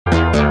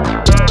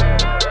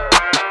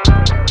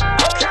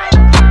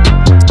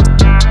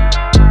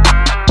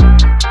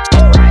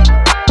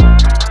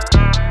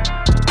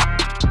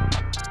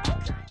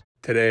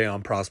Today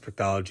on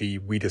Prospectology,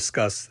 we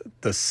discuss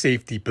the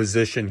safety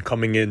position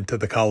coming into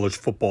the college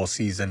football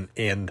season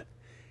and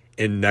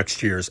in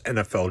next year's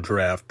NFL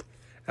draft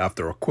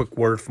after a quick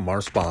word from our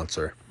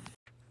sponsor.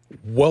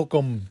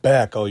 Welcome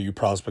back, all you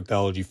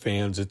Prospectology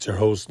fans. It's your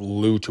host,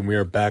 Luch, and we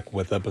are back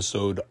with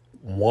episode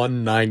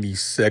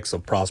 196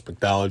 of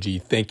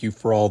Prospectology. Thank you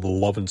for all the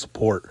love and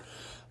support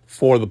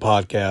for the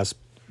podcast,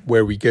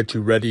 where we get you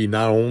ready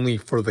not only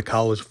for the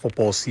college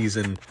football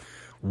season,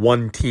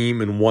 one team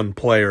and one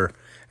player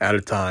at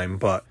a time,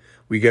 but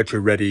we get you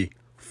ready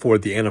for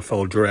the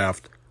NFL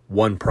draft,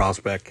 one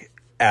prospect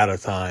at a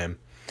time.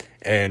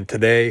 And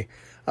today,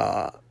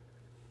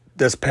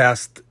 this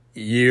past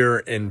year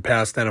in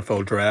past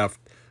NFL draft,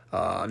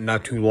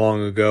 not too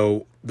long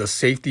ago, the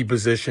safety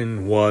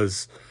position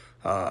was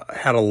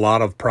had a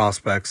lot of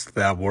prospects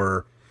that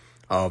were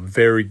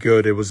very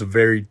good. It was a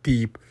very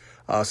deep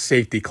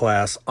safety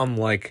class,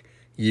 unlike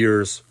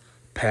years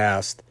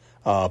past.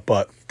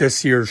 But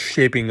this year's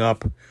shaping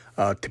up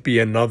to be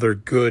another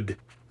good,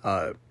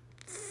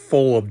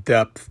 full of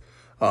depth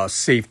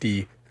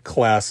safety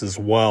class as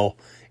well.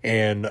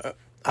 And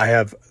I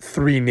have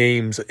three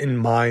names in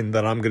mind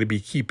that I'm going to be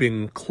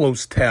keeping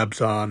close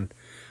tabs on,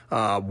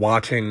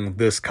 watching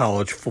this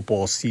college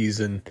football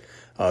season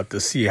to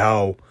see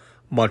how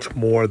much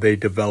more they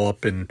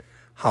develop and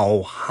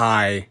how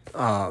high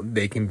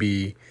they can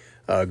be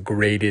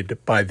graded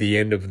by the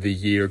end of the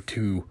year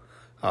to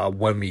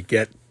when we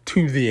get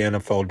to the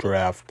NFL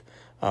draft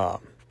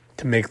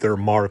to make their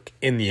mark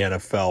in the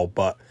NFL.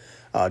 But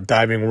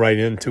diving right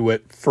into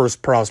it,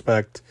 first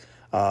prospect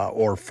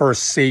or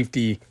first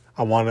safety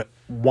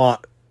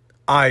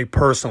I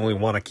personally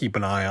want to keep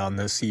an eye on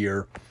this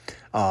year,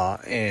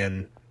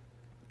 and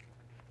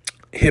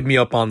hit me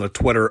up on the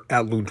Twitter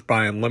at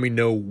LuchBryan. Let me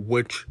know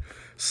which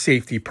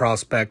safety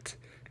prospect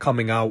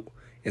coming out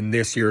in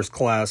this year's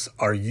class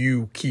are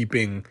you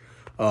keeping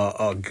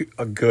a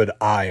good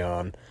eye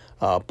on.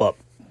 But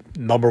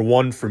number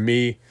one for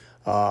me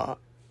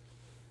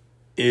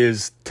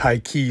is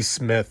Tyke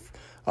Smith,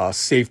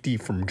 safety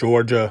from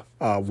Georgia.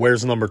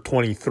 Wears number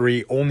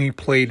 23. Only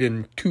played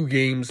in 2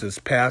 games this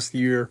past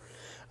year,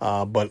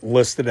 but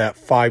listed at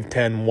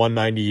 5'10",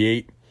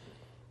 198.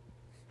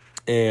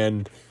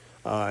 And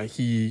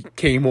he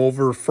came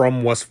over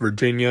from West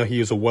Virginia. He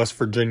was a West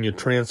Virginia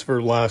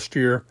transfer last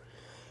year.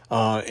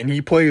 And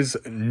he plays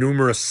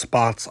numerous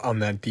spots on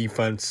that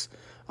defense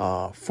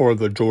for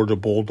the Georgia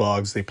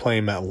Bulldogs. They play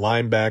him at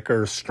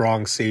linebacker,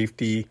 strong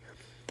safety,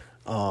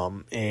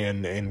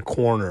 and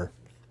corner.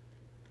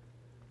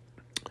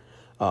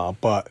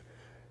 But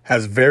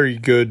has very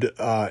good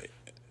I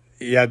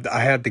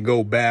had to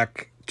go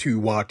back to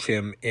watch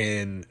him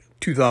in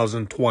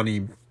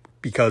 2020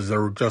 because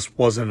there just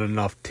wasn't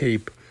enough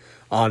tape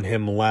on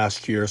him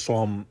last year. So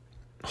I'm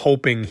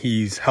hoping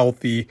he's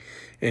healthy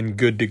and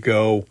good to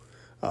go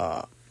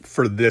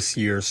for this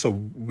year so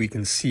we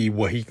can see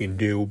what he can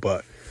do.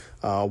 But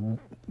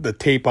the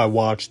tape I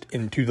watched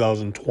in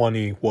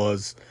 2020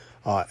 was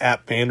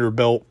at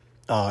Vanderbilt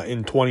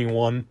in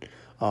 21,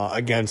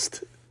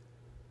 against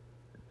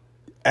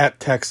at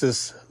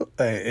Texas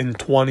in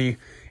 20,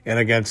 and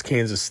against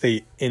Kansas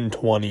State in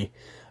 20.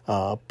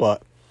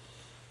 But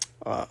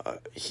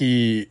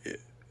he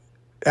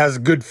has a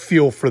good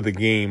feel for the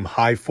game,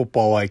 high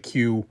football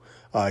IQ.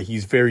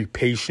 He's very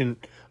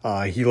patient.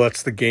 He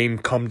lets the game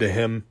come to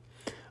him.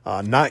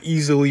 Not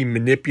easily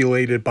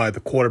manipulated by the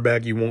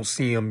quarterback. You won't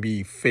see him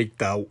be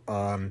faked out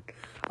on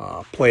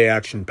play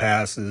action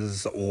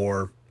passes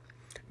or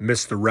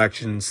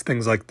misdirections,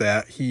 things like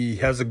that. He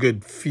has a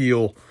good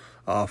feel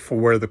for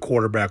where the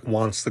quarterback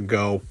wants to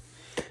go,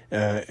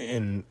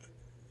 and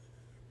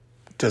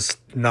just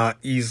not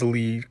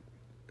easily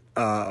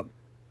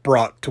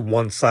brought to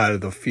one side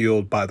of the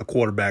field by the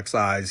quarterback's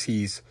eyes.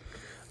 He's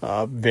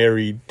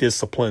very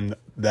disciplined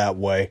that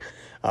way,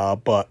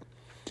 but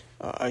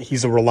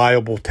he's a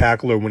reliable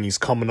tackler when he's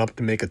coming up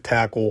to make a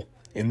tackle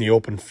in the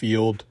open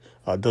field.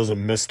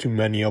 Doesn't miss too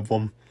many of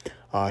them.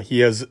 He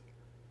has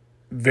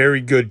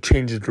very good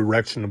change of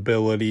direction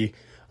ability.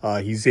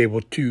 He's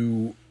able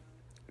to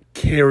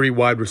carry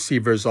wide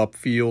receivers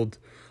upfield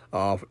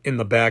in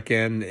the back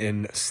end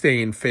and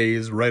stay in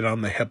phase right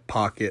on the hip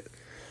pocket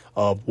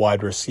of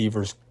wide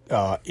receivers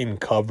in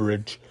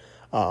coverage.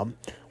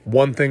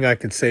 One thing I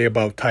can say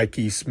about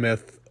Tyke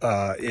Smith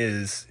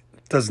is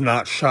does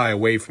not shy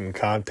away from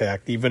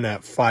contact, even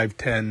at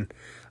 5'10",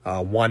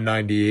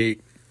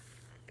 198.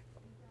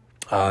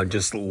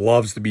 Just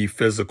loves to be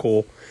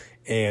physical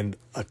and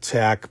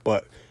attack,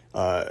 but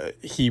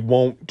he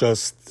won't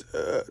just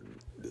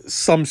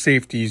some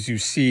safeties you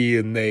see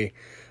and they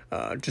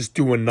just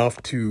do enough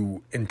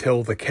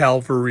until the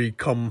cavalry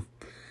come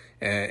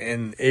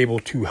and able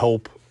to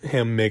help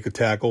him make a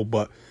tackle,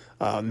 but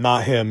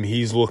not him.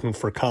 He's looking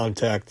for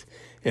contact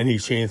any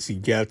chance he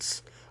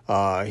gets.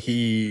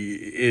 He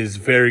is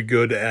very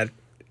good at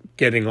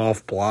getting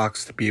off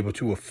blocks to be able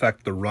to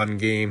affect the run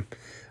game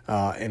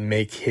and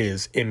make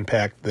his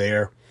impact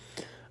there.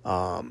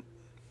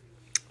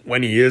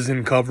 When he is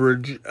in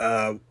coverage,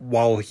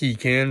 while he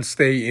can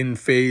stay in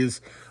phase,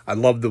 I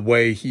love the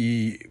way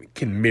he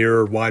can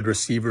mirror wide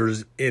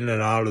receivers in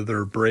and out of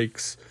their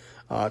breaks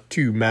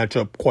to match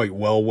up quite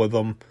well with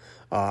them.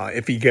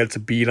 If he gets a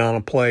beat on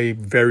a play,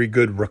 very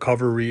good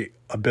recovery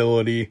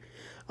ability.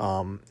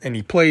 And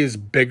he plays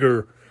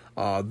bigger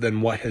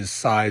than what his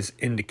size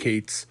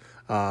indicates.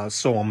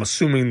 So I'm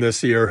assuming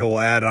this year he'll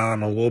add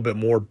on a little bit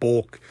more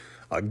bulk,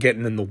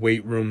 getting in the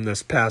weight room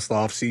this past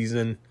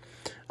offseason,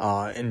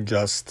 and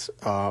just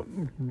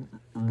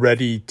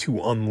ready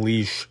to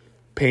unleash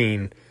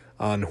pain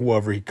on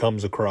whoever he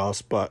comes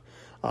across. But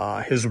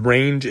his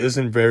range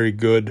isn't very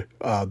good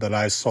that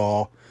I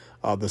saw.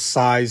 The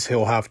size,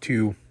 he'll have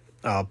to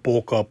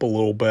bulk up a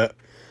little bit.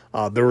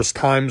 There was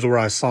times where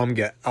I saw him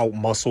get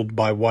out-muscled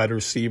by wide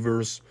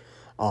receivers,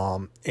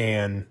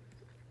 and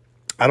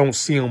I don't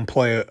see him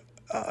play.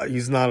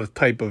 He's not a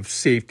type of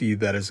safety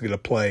that is going to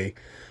play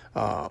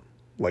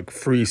like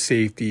free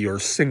safety or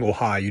single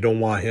high. You don't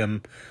want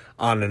him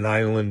on an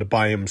island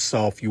by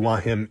himself. You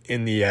want him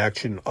in the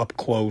action up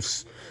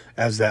close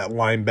as that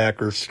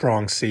linebacker,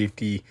 strong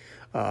safety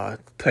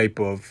type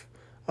of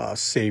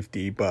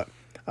safety. But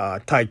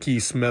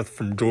Tyke Smith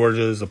from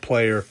Georgia is a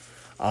player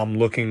I'm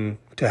looking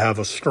to have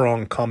a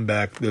strong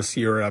comeback this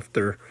year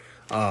after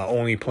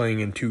only playing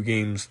in 2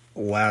 games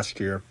last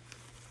year.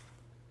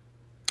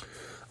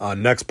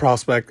 Next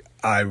prospect,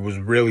 I was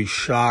really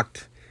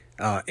shocked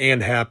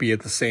and happy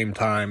at the same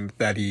time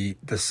that he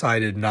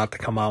decided not to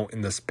come out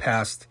in this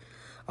past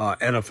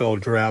NFL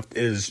draft,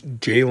 is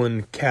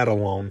Jalen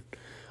Catalone,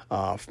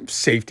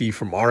 safety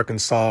from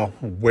Arkansas,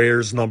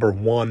 wears number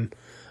 1.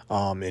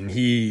 And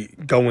he,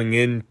 going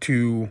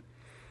into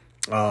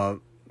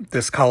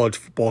this college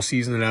football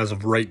season as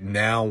of right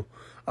now,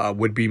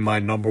 would be my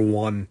number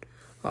 1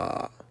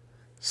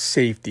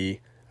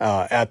 safety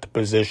at the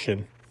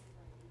position.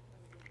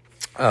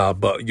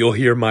 But you'll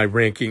hear my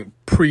ranking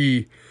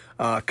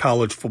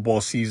pre-college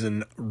football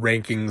season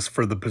rankings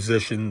for the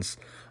positions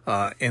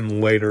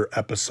in later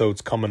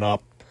episodes coming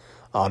up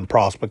on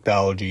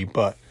Prospectology.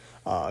 But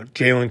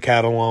Jalen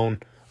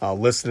Catalone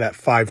listed at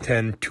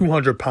 5'10",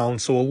 200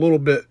 pounds, so a little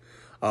bit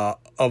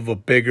of a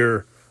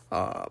bigger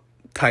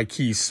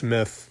Tyke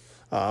Smith,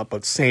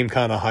 but same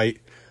kind of height.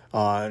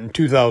 In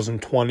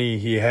 2020,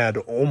 he had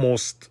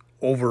almost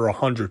over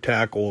 100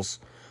 tackles,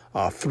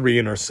 3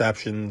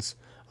 interceptions,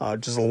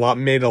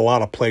 made a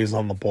lot of plays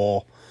on the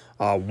ball.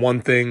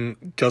 One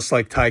thing, just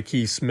like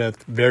Tyke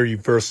Smith, very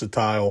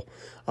versatile.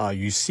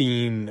 You've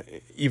seen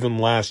even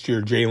last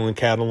year Jalen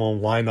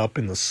Catalone line up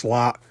in the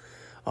slot,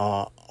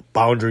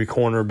 boundary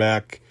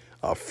cornerback,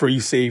 free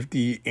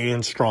safety,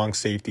 and strong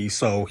safety.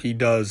 So he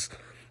does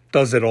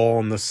it all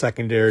in the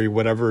secondary.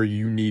 Whatever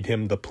you need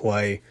him to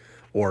play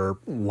or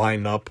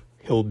line up,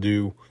 he'll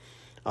do.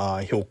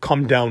 He'll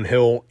come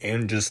downhill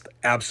and just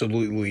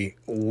absolutely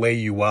lay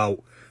you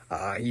out.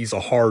 He's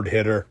a hard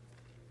hitter.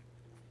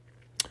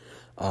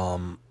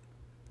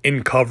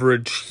 In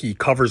coverage, he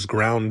covers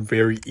ground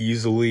very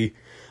easily.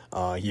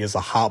 He has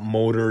a hot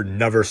motor,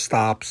 never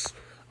stops,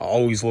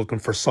 always looking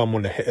for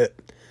someone to hit.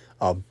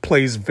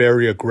 Plays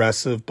very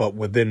aggressive, but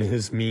within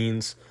his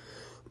means.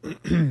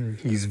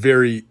 He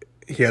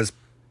has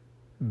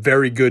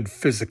very good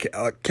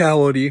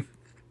physicality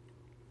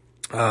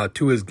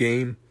to his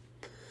game,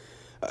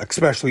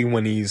 especially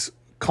when he's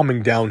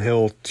coming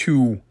downhill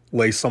to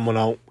lay someone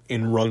out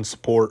in run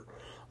support.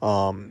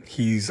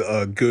 He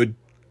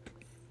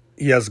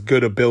has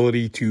good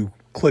ability to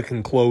click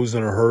and close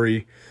in a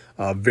hurry.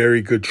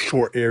 Very good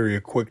short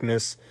area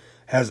quickness.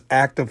 Has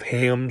active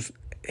hands,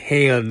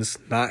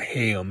 not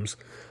hams,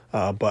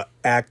 but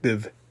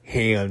active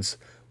hands,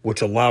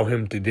 which allow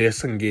him to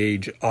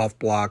disengage off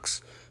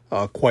blocks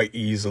quite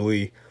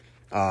easily.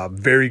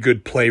 Very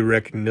good play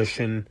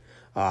recognition,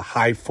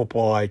 high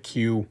football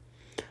IQ,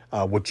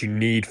 what you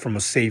need from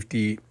a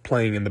safety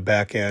playing in the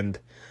back end.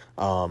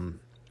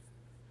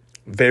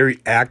 Very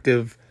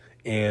active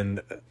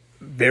and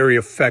very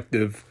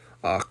effective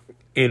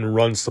in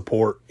run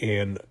support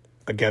and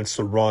against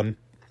the run.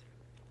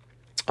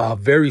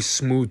 Very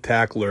smooth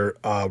tackler.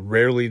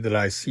 Rarely did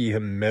I see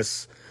him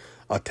miss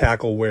a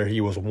tackle where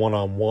he was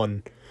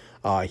one-on-one.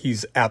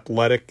 He's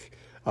athletic.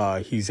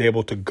 He's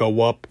able to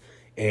go up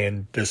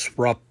and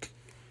disrupt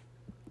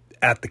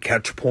at the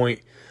catch point.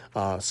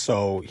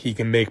 So he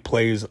can make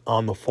plays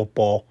on the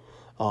football.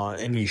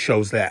 And he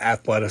shows that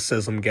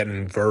athleticism,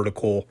 getting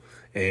vertical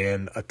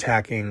and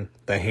attacking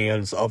the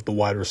hands of the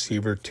wide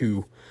receiver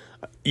to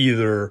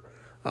either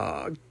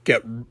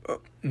get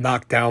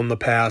knocked down the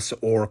pass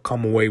or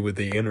come away with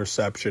the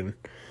interception.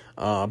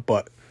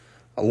 But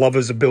I love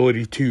his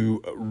ability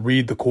to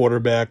read the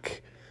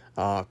quarterback,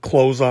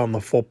 close on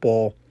the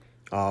football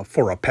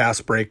for a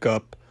pass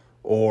breakup,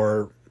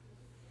 or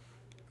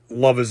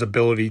love his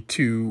ability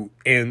to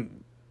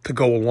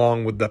go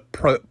along with the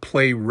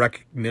play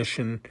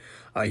recognition.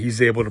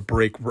 He's able to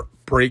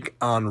break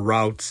on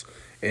routes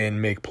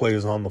and make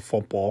plays on the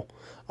football.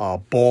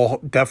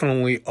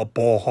 Definitely a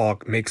ball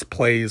hawk, makes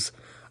plays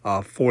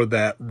for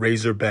that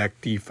Razorback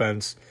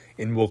defense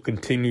and will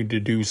continue to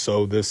do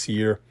so this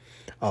year.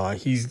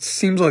 He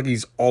seems like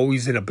he's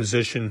always in a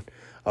position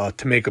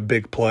to make a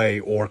big play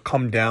or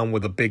come down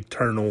with a big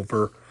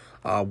turnover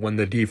when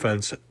the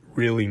defense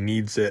really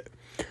needs it.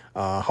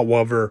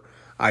 However,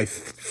 I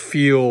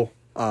feel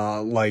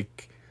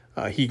like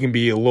he can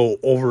be a little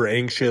over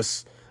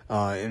anxious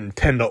and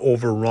tend to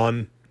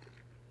overrun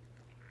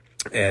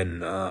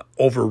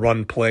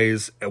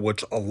plays,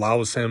 which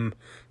allows him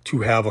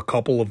to have a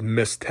couple of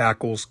missed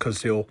tackles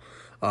because he'll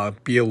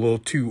be a little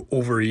too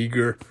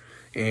overeager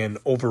and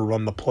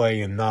overrun the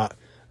play and not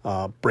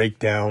break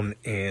down,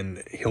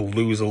 and he'll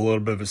lose a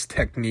little bit of his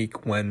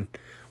technique when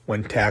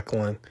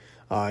tackling.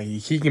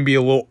 He can be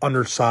a little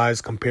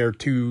undersized compared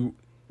to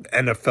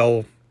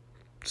NFL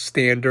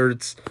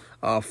standards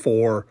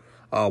for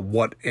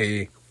what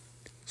a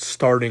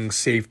starting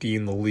safety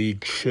in the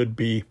league should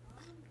be.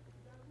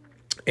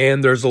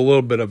 And there's a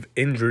little bit of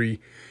injury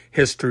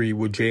history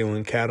with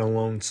Jalen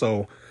Catalone,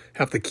 so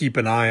have to keep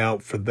an eye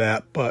out for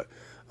that. But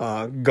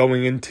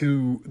going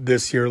into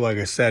this year, like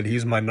I said,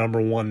 he's my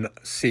number one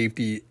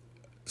safety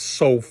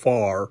so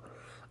far.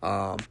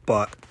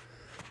 But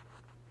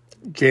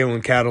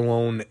Jalen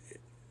Catalone,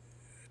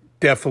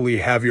 definitely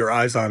have your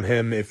eyes on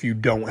him if you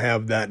don't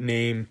have that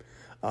name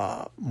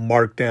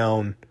marked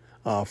down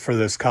for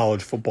this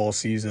college football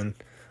season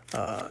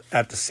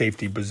at the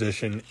safety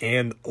position.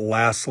 And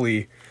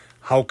lastly,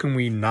 how can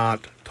we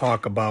not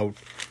talk about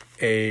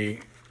a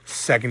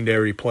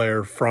secondary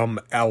player from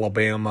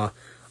Alabama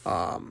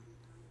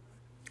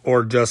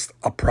or just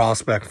a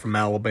prospect from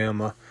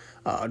Alabama?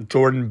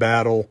 Jordan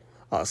Battle,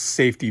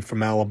 safety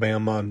from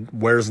Alabama,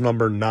 wears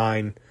number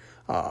 9.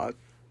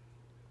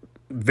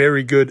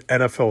 Very good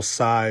NFL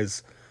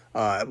size,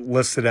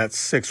 listed at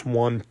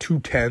 6'1",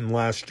 210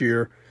 last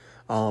year.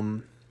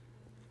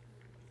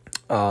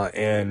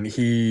 And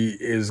he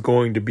is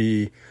going to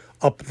be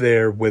up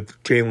there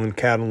with Jalen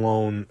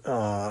Catalone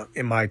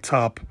in my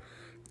top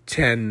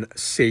 10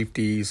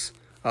 safeties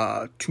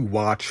to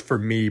watch for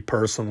me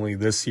personally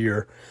this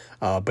year.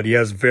 But he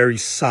has very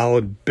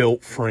solid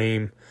built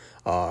frame,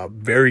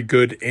 very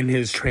good in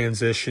his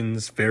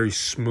transitions, very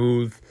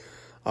smooth.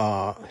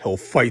 He'll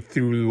fight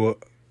through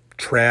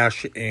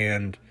trash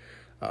and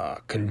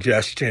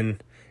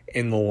congestion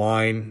in the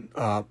line,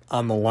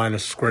 on the line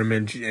of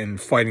scrimmage,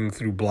 and fighting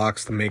through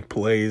blocks to make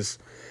plays.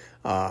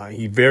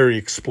 He's very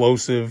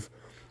explosive,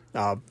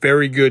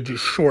 very good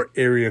short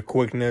area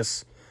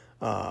quickness,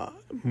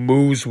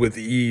 moves with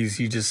ease.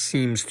 He just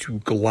seems to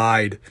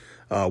glide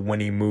when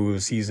he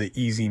moves. He's an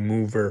easy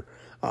mover,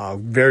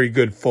 very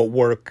good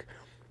footwork.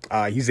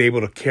 He's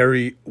able to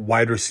carry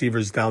wide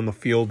receivers down the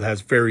field,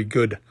 has very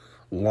good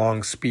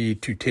long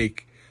speed to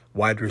take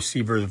wide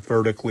receivers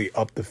vertically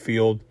up the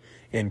field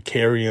and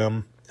carry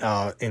them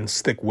and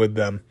stick with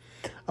them.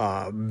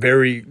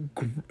 Very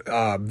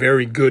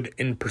good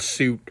in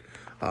pursuit.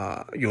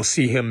 You'll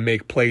see him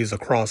make plays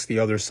across the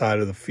other side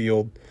of the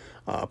field.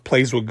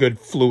 Plays with good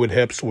fluid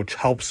hips, which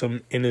helps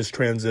him in his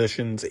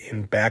transitions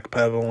in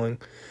backpedaling.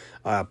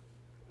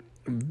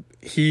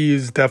 He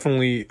is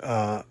definitely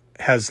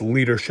has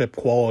leadership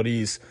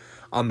qualities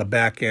on the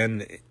back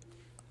end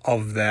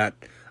of that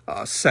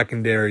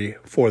secondary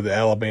for the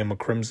Alabama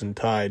Crimson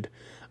Tide.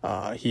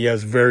 He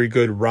has very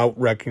good route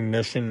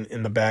recognition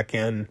in the back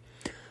end.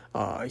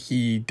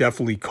 He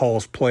definitely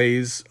calls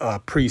plays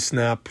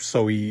pre-snap,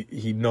 so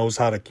he knows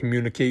how to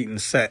communicate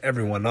and set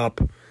everyone up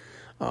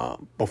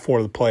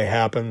before the play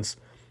happens.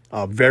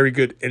 Very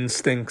good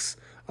instincts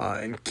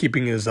and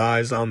keeping his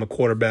eyes on the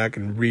quarterback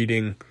and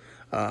reading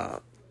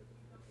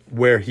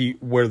where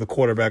the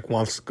quarterback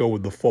wants to go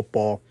with the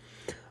football.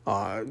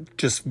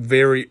 Just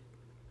very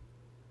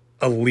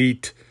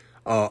elite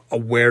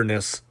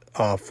awareness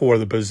for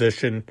the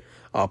position.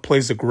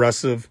 Plays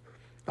aggressive.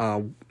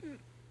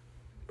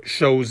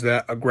 Shows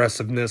that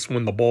aggressiveness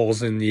when the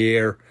ball's in the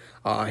air.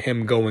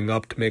 Him going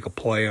up to make a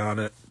play on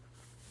it.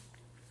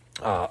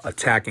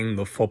 Attacking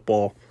the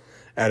football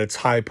at its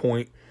high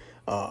point.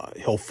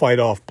 He'll fight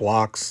off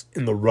blocks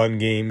in the run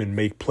game and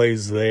make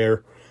plays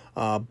there.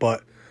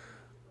 But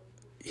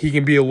he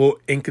can be a little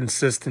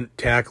inconsistent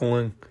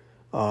tackling.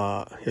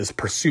 His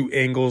pursuit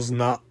angles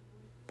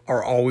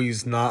are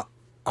always not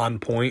on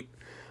point.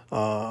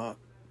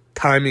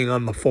 Timing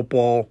on the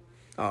football,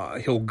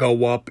 he'll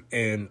go up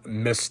and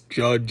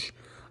misjudge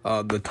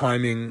the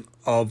timing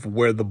of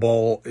where the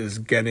ball is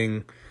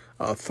getting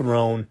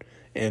thrown,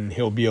 and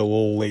he'll be a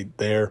little late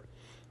there.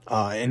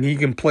 And he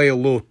can play a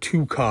little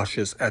too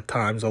cautious at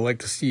times. I like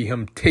to see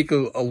him take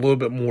a little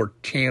bit more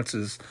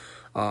chances,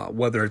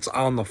 whether it's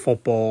on the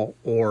football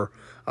or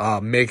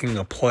making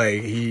a play.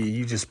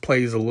 He just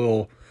plays a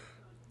little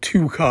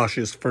too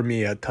cautious for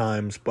me at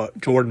times. But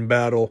Jordan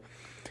Battle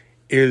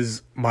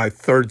is my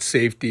third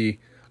safety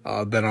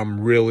that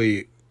I'm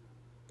really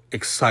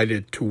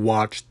excited to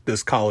watch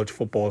this college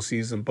football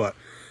season. But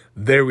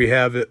there we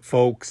have it,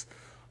 folks.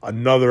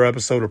 Another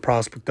episode of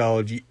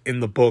Prospectology in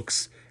the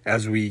books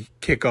as we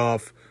kick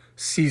off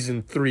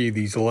Season 3,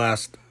 these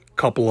last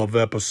couple of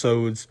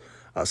episodes.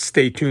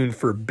 Stay tuned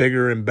for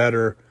bigger and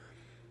better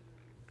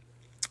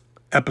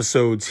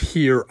episodes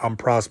here on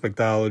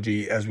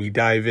Prospectology as we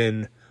dive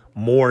in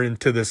more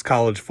into this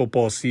college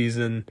football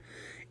season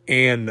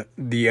and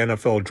the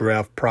NFL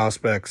draft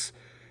prospects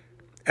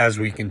as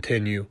we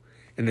continue.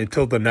 And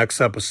until the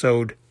next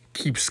episode,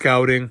 keep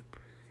scouting,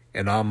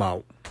 and I'm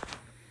out.